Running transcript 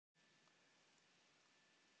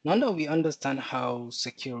Now that we understand how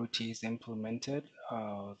security is implemented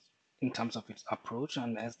in terms of its approach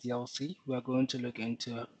and SDLC, we are going to look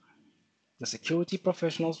into the security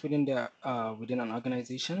professionals within an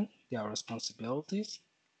organization, their responsibilities,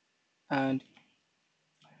 and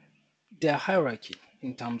their hierarchy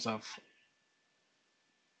in terms of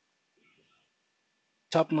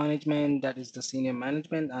top management, that is the senior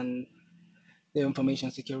management, and the information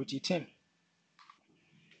security team.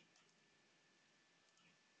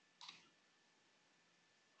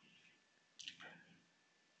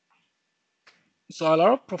 So a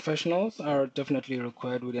lot of professionals are definitely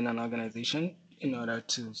required within an organization in order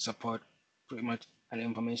to support pretty much an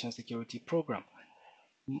information security program.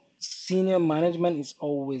 Senior management is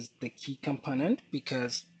always the key component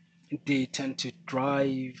because they tend to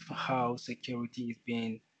drive how security is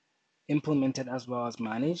being implemented as well as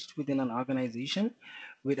managed within an organization.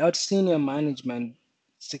 Without senior management,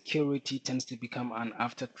 security tends to become an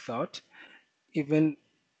afterthought. Even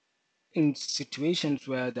in situations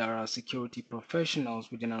where there are security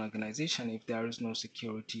professionals within an organization, if there is no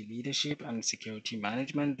security leadership and security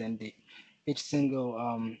management, then each single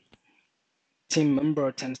team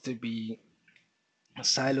member tends to be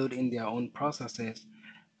siloed in their own processes,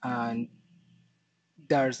 and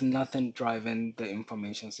there's nothing driving the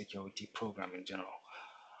information security program in general.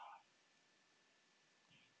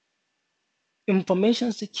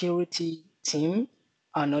 Information security team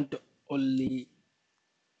are not the only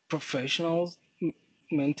professionals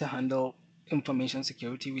meant to handle information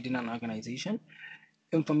security within an organization.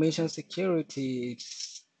 Information security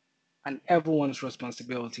is an everyone's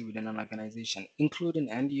responsibility within an organization,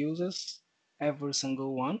 including end users, every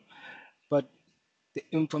single one. But the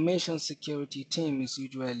information security team is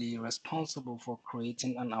usually responsible for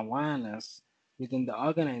creating an awareness within the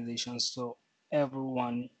organization so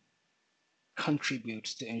everyone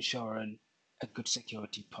contributes to ensuring a good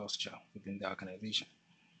security posture within the organization.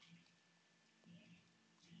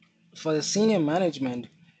 For the senior management,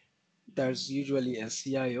 there's usually a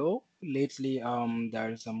CIO. Lately,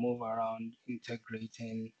 there's a move around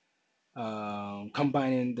integrating,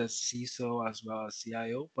 combining the CISO as well as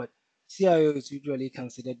CIO. But CIO is usually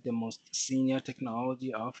considered the most senior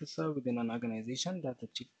technology officer within an organization. That's the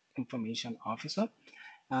chief information officer,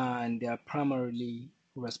 and they are primarily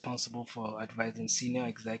responsible for advising senior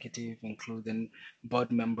executive, including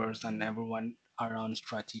board members and everyone around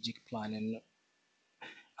strategic planning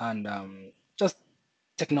and just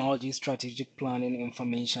technology, strategic planning,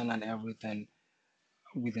 information, and everything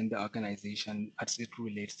within the organization as it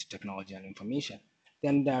relates to technology and information.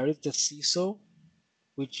 Then there is the CISO,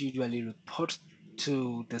 which usually reports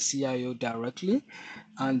to the CIO directly,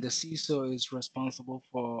 and the CISO is responsible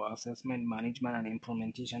for assessment, management, and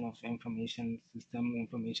implementation of information system,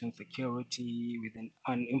 information security within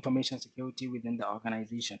the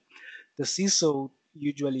organization. The CISO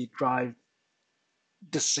usually drives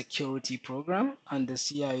the security program, and the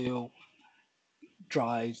CIO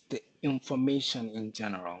drives the information in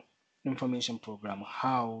general, information program,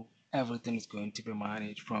 how everything is going to be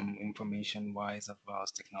managed from information wise as well as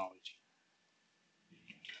technology.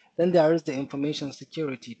 Then there is the information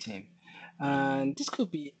security team. And this could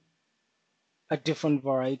be a different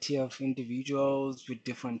variety of individuals with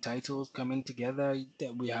different titles coming together.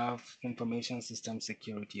 That we have information system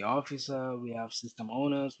security officer, we have system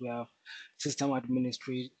owners, we have system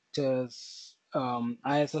administrators.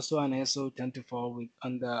 ISSO and ISO tend to fall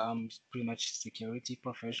under pretty much security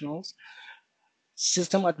professionals.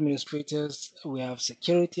 System administrators, we have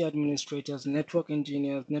security administrators, network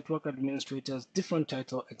engineers, network administrators, different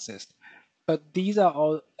titles exist. But these are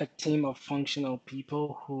all a team of functional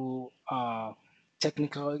people who are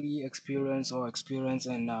technically experienced or experienced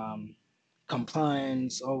in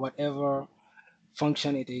compliance or whatever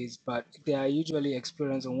function it is, but they are usually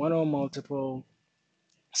experienced in one or multiple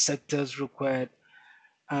sectors required,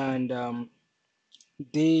 and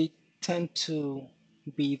they tend to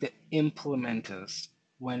be the implementers.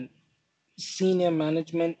 When senior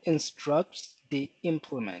management instructs, they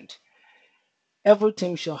implement. Every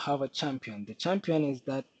team shall have a champion. The champion is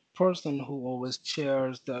that person who always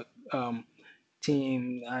chairs the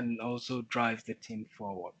team and also drives the team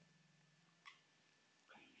forward.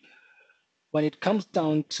 When it comes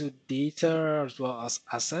down to data as well as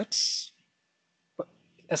assets,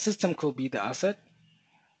 a system could be the asset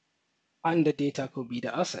and the data could be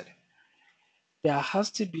the asset. There has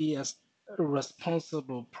to be a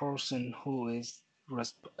responsible person who is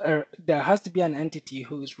there has to be an entity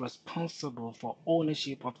who is responsible for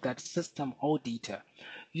ownership of that system or data.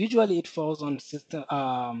 Usually it falls on system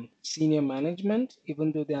senior management,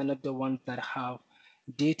 even though they are not the ones that have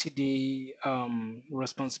day-to-day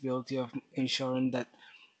responsibility of ensuring that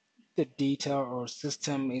the data or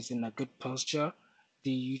system is in a good posture,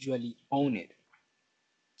 they usually own it.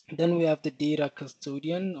 Then we have the data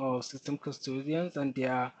custodian or system custodians, and they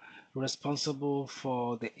are responsible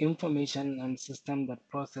for the information and system that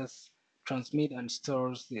process, transmit, and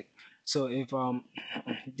stores it. So if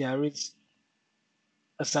there is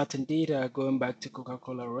a certain data going back to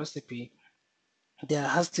Coca-Cola recipe, there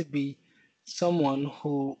has to be someone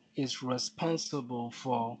who is responsible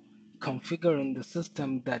for configuring the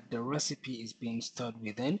system that the recipe is being stored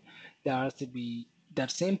within. There has to be that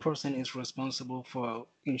same person is responsible for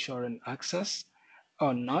ensuring access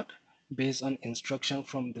or not based on instruction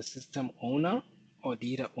from the system owner or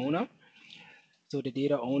data owner. So the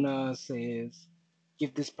data owner says,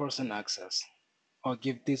 give this person access or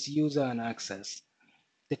give this user an access.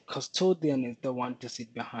 The custodian is the one to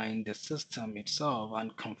sit behind the system itself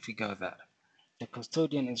and configure that. The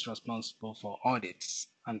custodian is responsible for audits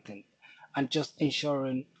and things, and just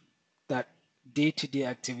ensuring that day-to-day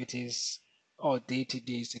activities or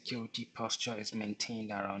day-to-day security posture is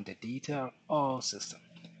maintained around the data or system.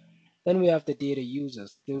 Then we have the data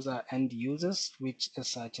users. Those are end users, which is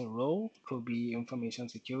such a role. Could be information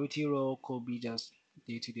security role, could be just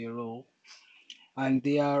day-to-day role. And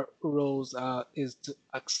their roles are is to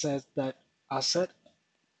access that asset.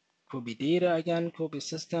 Could be data again, could be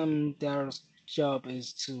system. Their job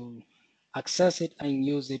is to access it and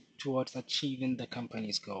use it towards achieving the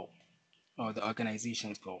company's goal or the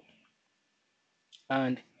organization's goal.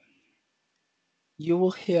 And you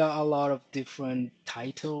will hear a lot of different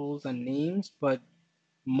titles and names, but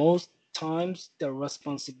most times the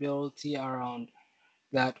responsibility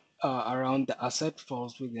that around the asset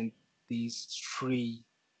falls within these three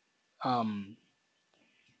um,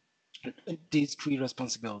 these three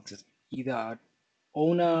responsibilities, either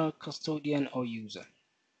owner, custodian, or user.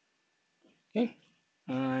 Okay,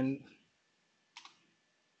 and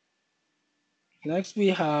next we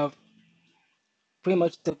have pretty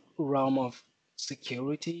much the realm of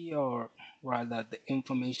security, or rather the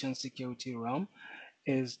information security realm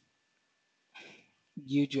is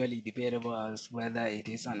usually debatable as whether it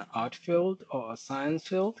is an art field or a science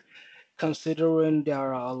field, considering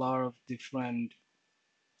there are a lot of different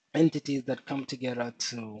entities that come together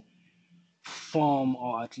to form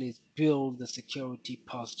or at least build the security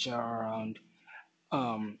posture around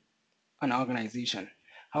um, an organization.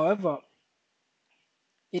 However,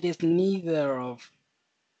 it is neither of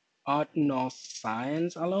art nor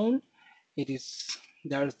science alone. It is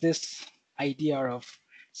there's this idea of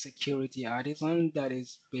security artisan that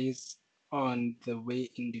is based on the way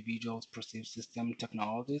individuals perceive system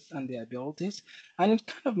technologies and their abilities. And it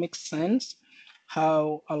kind of makes sense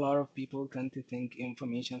how a lot of people tend to think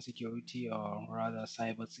information security or rather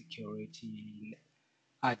cyber security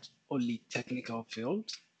at only technical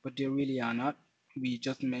fields, but they really are not. We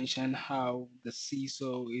just mentioned how the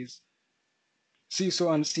CISO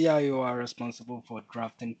and CIO are responsible for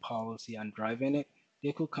drafting policy and driving it.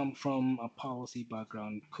 They could come from a policy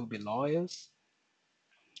background, could be lawyers.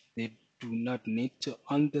 They do not need to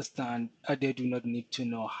understand, they do not need to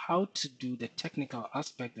know how to do the technical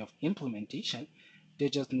aspect of implementation. They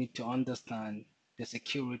just need to understand the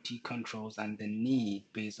security controls and the need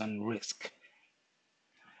based on risk.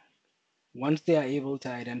 Once they are able to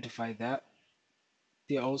identify that,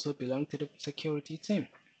 they also belong to the security team.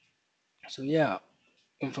 So yeah,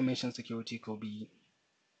 information security could be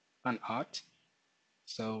an art.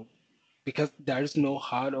 So because there is no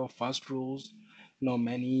hard or fast rules, nor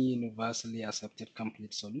many universally accepted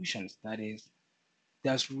complete solutions. That is,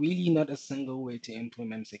 there's really not a single way to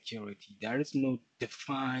implement security. There is no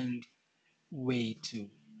defined way to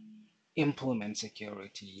implement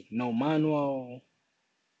security. No manual.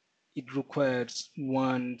 It requires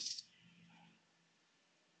one's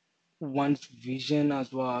vision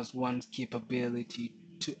as well as one's capability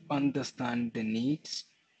to understand the needs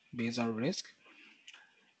based on risk.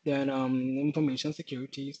 Then information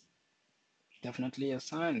security is definitely a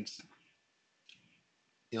science.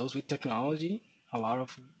 Deals with technology. A lot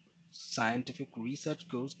of scientific research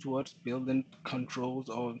goes towards building controls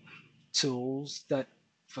or tools that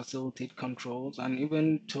facilitate controls and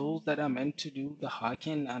even tools that are meant to do the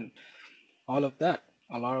hacking and all of that.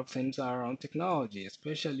 A lot of things are around technology,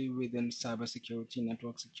 especially within cybersecurity,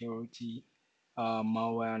 network security,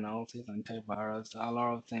 malware analysis, antivirus. A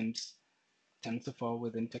lot of things tend to fall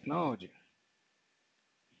within technology.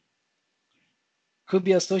 Could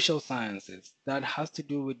be a social sciences that has to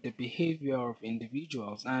do with the behavior of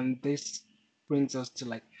individuals, and this brings us to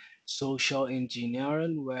like social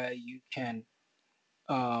engineering, where you can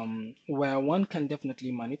where one can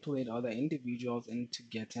definitely manipulate other individuals into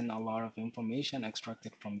getting a lot of information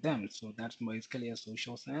extracted from them. So that's basically a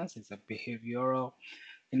social science. It's a behavioral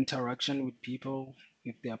interaction with people.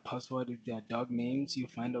 If their password, if their dog names, you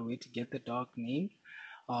find a way to get the dog name.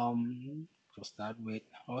 To start with,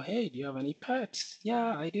 oh hey, do you have any pets?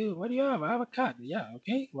 Yeah, I do. What do you have? I have a cat. Yeah,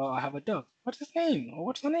 okay. Well, I have a dog. What's his name? Or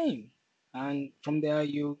what's her name? And from there,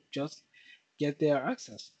 you just get their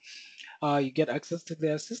access. You get access to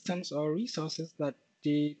their systems or resources that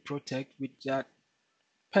they protect with that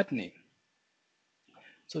pet name.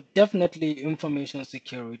 So definitely, information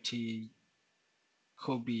security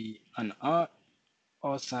could be an art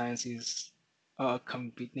or science is a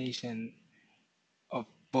combination of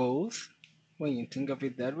both when you think of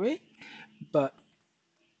it that way. But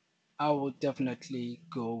I would definitely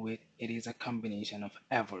go with it is a combination of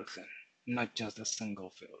everything, not just a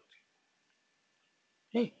single field.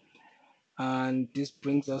 Okay, and this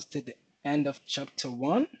brings us to the end of chapter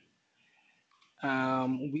one.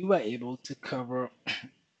 We were able to cover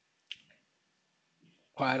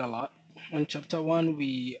quite a lot. In chapter one,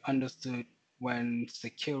 we understood when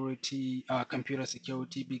computer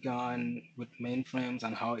security began with mainframes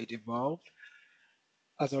and how it evolved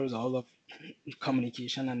as a result of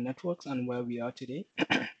communication and networks and where we are today.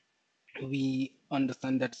 We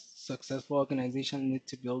understand that successful organizations need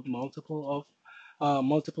to build multiple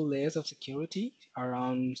layers of security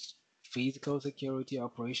around physical security,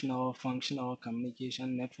 operational, functional,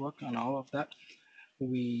 communication, network, and all of that.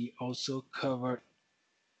 We also covered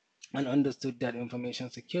and understood that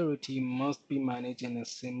information security must be managed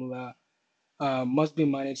similar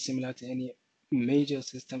to any major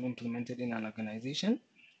system implemented in an organization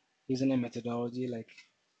using a methodology like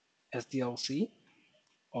SDLC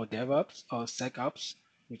or DevOps or SecOps,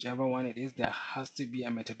 whichever one it is. There has to be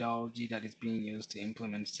a methodology that is being used to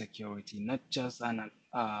implement security, not just as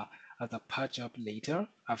a patch up later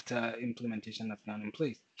after implementation has gone in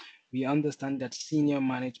place. We understand that senior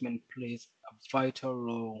management plays a vital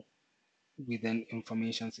role within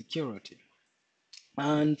information security.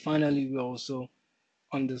 And finally, we also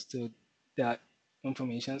understood that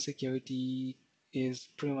information security is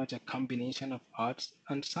pretty much a combination of arts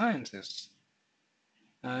and sciences.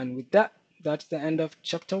 And with that, that's the end of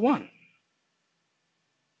chapter one.